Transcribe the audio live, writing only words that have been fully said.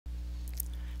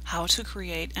How to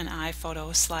create an iPhoto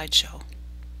slideshow.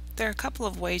 There are a couple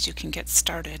of ways you can get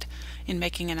started in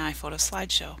making an iPhoto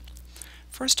slideshow.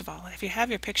 First of all, if you have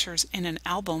your pictures in an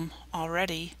album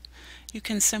already, you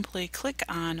can simply click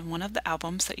on one of the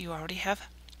albums that you already have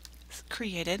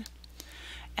created,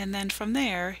 and then from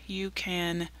there you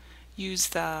can use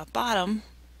the bottom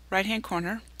right hand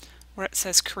corner where it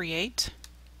says create,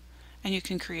 and you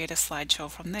can create a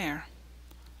slideshow from there.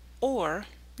 Or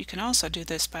you can also do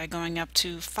this by going up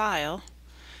to File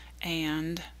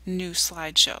and New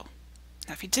Slideshow.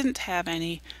 Now, if you didn't have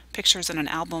any pictures in an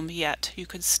album yet, you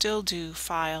could still do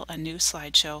File and New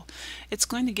Slideshow. It's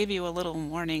going to give you a little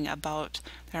warning about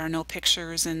there are no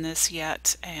pictures in this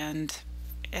yet, and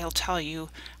it'll tell you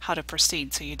how to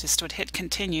proceed. So you just would hit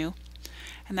Continue.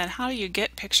 And then how do you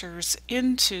get pictures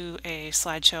into a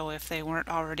slideshow if they weren't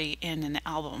already in an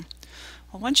album?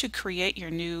 Well, once you create your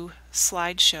new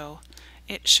slideshow,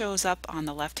 it shows up on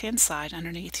the left-hand side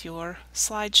underneath your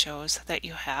slideshows that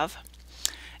you have.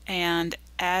 And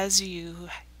as you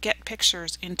get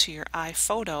pictures into your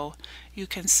iPhoto, you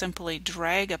can simply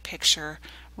drag a picture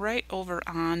right over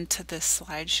onto this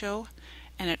slideshow,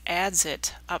 and it adds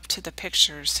it up to the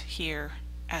pictures here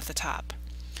at the top.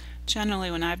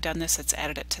 Generally, when I've done this, it's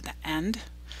added it to the end.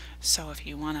 So if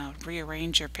you want to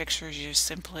rearrange your pictures, you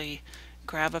simply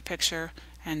grab a picture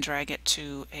and drag it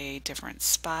to a different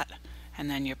spot, and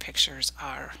then your pictures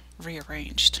are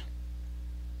rearranged.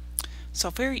 So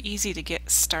very easy to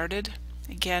get started.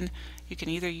 Again, you can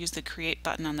either use the Create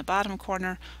button on the bottom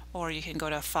corner, or you can go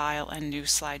to File and New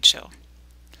Slideshow.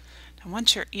 Now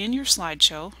once you're in your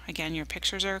slideshow, again your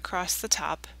pictures are across the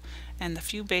top, and the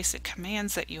few basic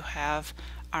commands that you have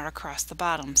are across the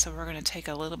bottom. So we're going to take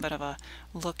a little bit of a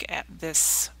look at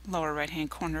this lower right hand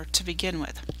corner to begin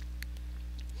with.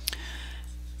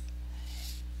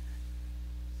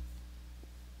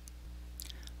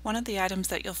 One of the items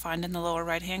that you'll find in the lower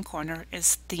right hand corner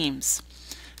is Themes.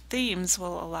 Themes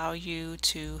will allow you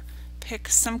to pick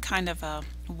some kind of a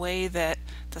way that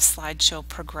the slideshow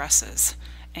progresses.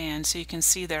 And so you can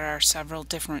see there are several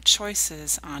different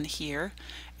choices on here,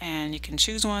 and you can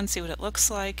choose one, see what it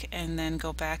looks like, and then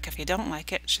go back. If you don't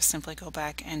like it, just simply go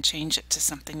back and change it to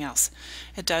something else.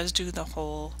 It does do the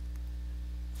whole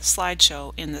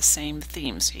slideshow in the same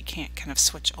theme, so you can't kind of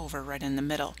switch over right in the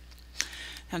middle.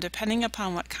 Now, depending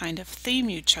upon what kind of theme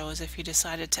you chose, if you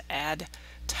decided to add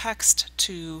text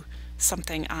to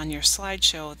something on your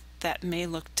slideshow, that may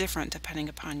look different depending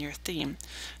upon your theme.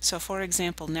 So for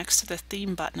example, next to the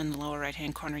theme button in the lower right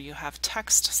hand corner, you have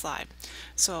text slide.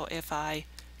 So if I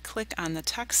click on the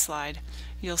text slide,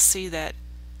 you'll see that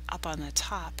up on the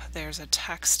top there's a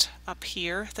text up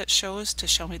here that shows to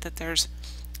show me that there's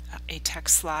a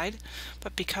text slide,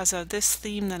 but because of this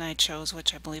theme that I chose,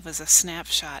 which I believe is a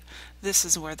snapshot, this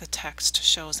is where the text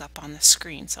shows up on the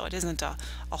screen. So it isn't a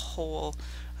whole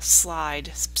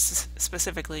slide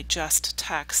specifically just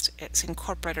text. It's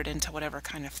incorporated into whatever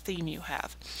kind of theme you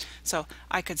have. So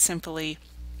I could simply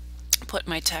put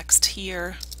my text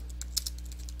here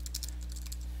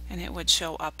and it would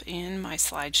show up in my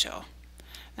slideshow.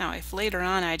 Now, if later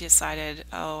on I decided,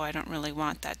 oh, I don't really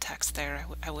want that text there,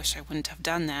 I wish I wouldn't have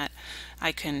done that,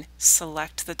 I can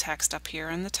select the text up here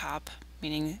on the top,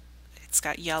 meaning it's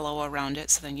got yellow around it,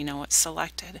 so then you know it's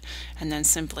selected, and then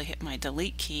simply hit my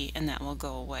delete key and that will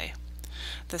go away.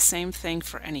 The same thing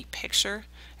for any picture.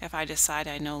 If I decide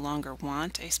I no longer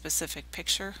want a specific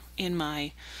picture in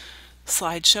my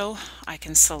slideshow, I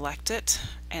can select it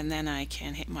and then I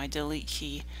can hit my delete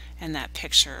key and that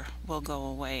picture will go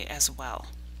away as well.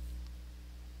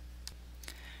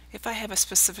 If I have a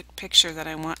specific picture that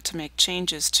I want to make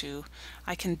changes to,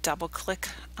 I can double click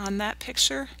on that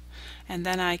picture and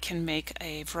then I can make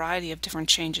a variety of different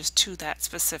changes to that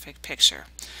specific picture.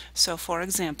 So for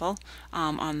example,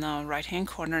 on the right hand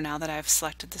corner, now that I've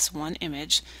selected this one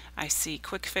image, I see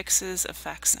Quick Fixes,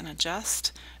 Effects, and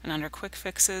Adjust, and under Quick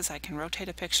Fixes I can rotate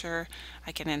a picture,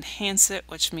 I can enhance it,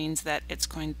 which means that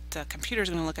the computer is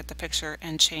going to look at the picture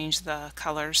and change the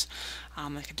colors.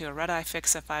 I can do a red eye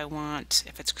fix if I want.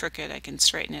 If it's crooked, I can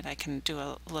straighten it. I can do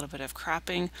a little bit of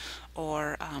cropping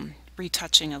or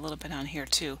retouching a little bit on here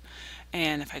too.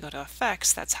 And if I go to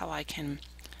Effects, that's how I can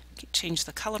change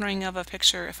the coloring of a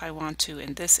picture if I want to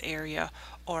in this area,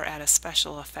 or add a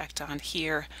special effect on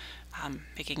here,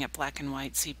 making it black and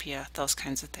white, sepia, those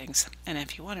kinds of things. And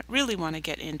if you really want to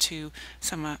get into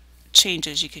some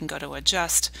changes, you can go to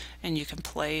Adjust and you can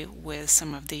play with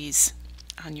some of these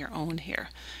on your own here.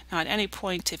 Now at any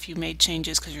point, if you made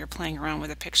changes because you're playing around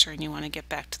with a picture and you want to get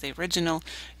back to the original,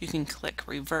 you can click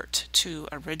revert to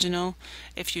original.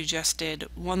 If you just did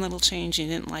one little change and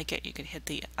you didn't like it, you could hit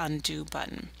the undo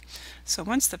button. So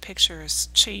once the picture is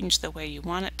changed the way you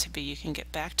want it to be, you can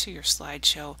get back to your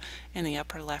slideshow. In the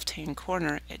upper left hand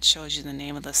corner it shows you the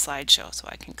name of the slideshow, so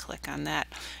I can click on that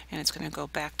and it's going to go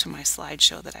back to my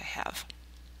slideshow that I have.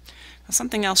 Now,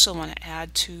 something else you'll want to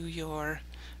add to your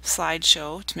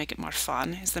slideshow to make it more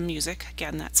fun is the music.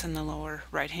 Again, that's in the lower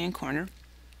right hand corner.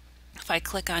 If I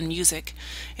click on music,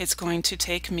 it's going to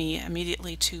take me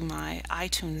immediately to my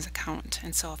iTunes account,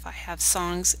 and so if I have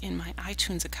songs in my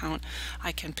iTunes account,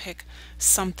 I can pick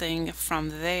something from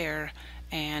there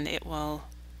and it will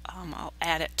I'll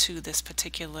add it to this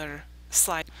particular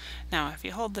slide. Now if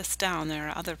you hold this down, there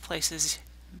are other places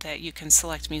that you can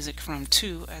select music from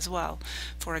too as well.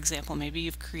 For example, maybe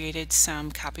you've created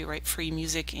some copyright-free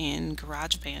music in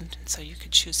GarageBand, so you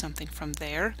could choose something from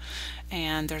there.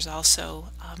 And there's also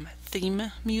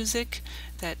theme music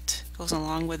that goes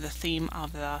along with the theme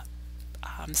of the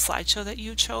slideshow that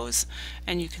you chose,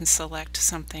 and you can select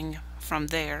something from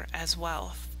there as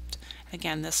well.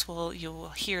 Again, you will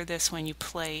hear this when you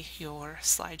play your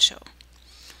slideshow.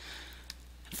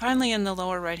 Finally, in the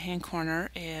lower right hand corner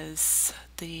is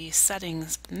the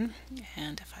settings button,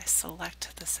 and if I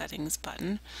select the settings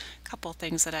button, a couple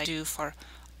things that I do for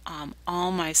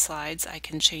all my slides. I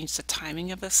can change the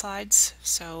timing of the slides.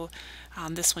 So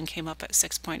this one came up at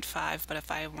 6.5, but if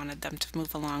I wanted them to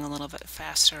move along a little bit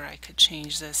faster, I could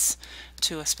change this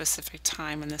to a specific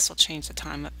time, and this will change the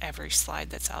time of every slide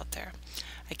that's out there.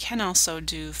 I can also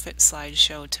do fit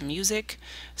slideshow to music,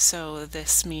 so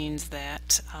this means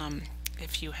that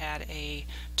if you had a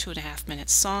 2.5 minute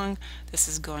song, this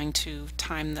is going to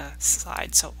time the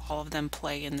slide so all of them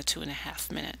play in the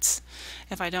 2.5 minutes.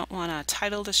 If I don't want a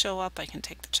title to show up, I can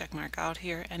take the check mark out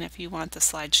here, and if you want the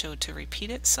slideshow to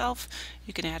repeat itself,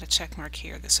 you can add a check mark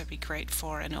here. This would be great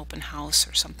for an open house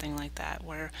or something like that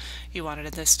where you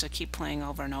wanted this to keep playing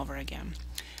over and over again.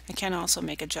 I can also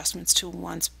make adjustments to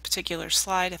one particular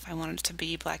slide. If I wanted it to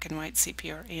be black and white,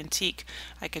 sepia, or antique,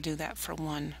 I could do that for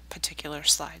one particular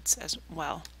slide as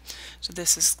well. So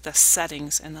this is the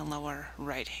settings in the lower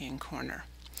right hand corner.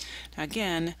 Now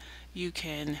again, you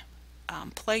can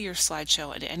play your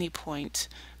slideshow at any point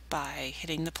by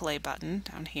hitting the play button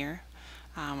down here,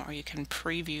 or you can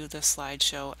preview the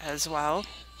slideshow as well.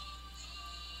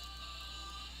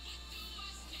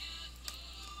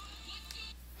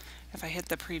 If I hit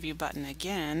the preview button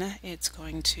again, it's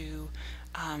going to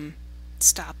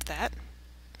stop that.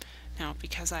 Now,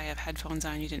 because I have headphones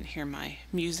on, you didn't hear my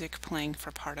music playing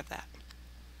for part of that.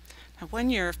 Now, when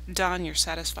you're done, you're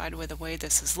satisfied with the way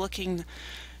this is looking.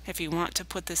 If you want to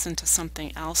put this into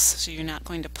something else, so you're not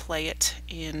going to play it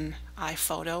in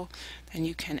iPhoto, then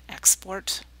you can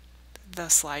export the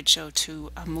slideshow to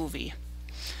a movie.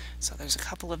 So there's a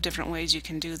couple of different ways you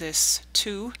can do this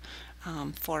too.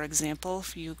 For example,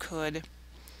 you could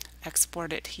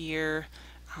export it here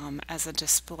as a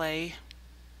display,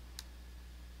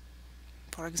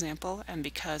 for example, and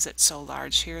because it's so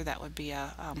large here, that would be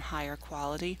a higher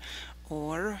quality.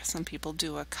 Or some people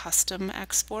do a custom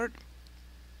export,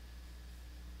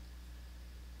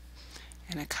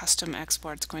 and a custom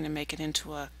export is going to make it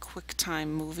into a QuickTime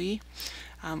movie.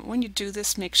 When you do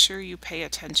this, make sure you pay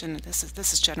attention.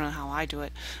 This is generally how I do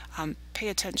it. Pay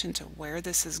attention to where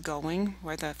this is going,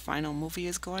 where the final movie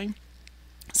is going.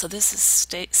 So this is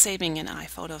saving in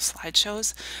iPhoto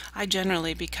slideshows. I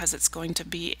generally, because it's going to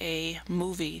be a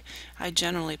movie, I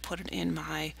generally put it in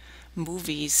my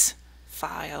movies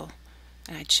file,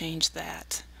 and I change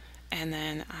that, and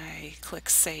then I click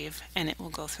save, and it will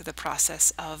go through the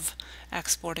process of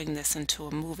exporting this into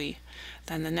a movie.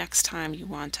 Then the next time you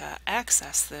want to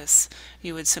access this,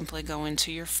 you would simply go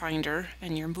into your Finder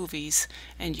and your movies,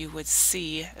 and you would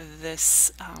see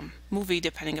this movie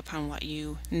depending upon what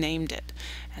you named it.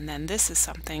 And then this is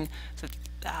something that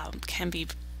can be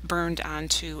burned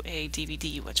onto a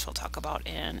DVD, which we'll talk about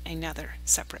in another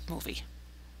separate movie.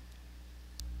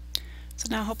 So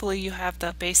now hopefully you have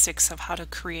the basics of how to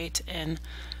create an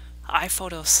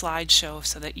iPhoto slideshow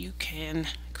so that you can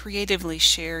creatively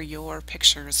share your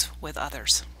pictures with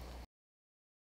others.